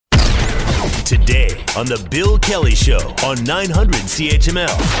Today on The Bill Kelly Show on 900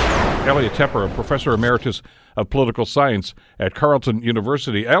 CHML. Elliot Tepper, a professor emeritus of political science at Carleton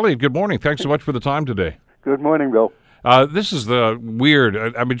University. Elliot, good morning. Thanks so much for the time today. Good morning, Bill. This is the weird,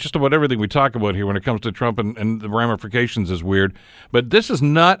 just about everything we talk about here when it comes to Trump and the ramifications is weird. But this is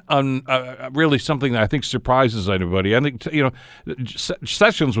not really something that I think surprises anybody. I think,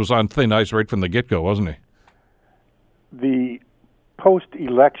 Sessions was on thin ice right from the get-go, wasn't he? The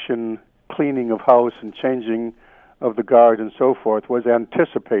post-election cleaning of house and changing of the guard and so forth was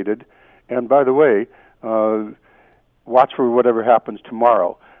anticipated. And by the way, watch for whatever happens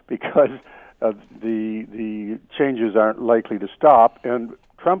tomorrow, because the changes aren't likely to stop, and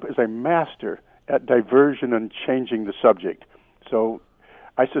Trump is a master at diversion and changing the subject. So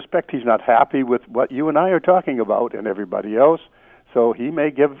I suspect he's not happy with what you and I are talking about and everybody else, so he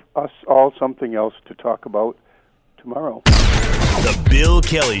may give us all something else to talk about tomorrow. The Bill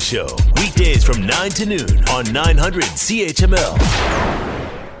Kelly Show, weekdays from 9 to noon on 900 CHML.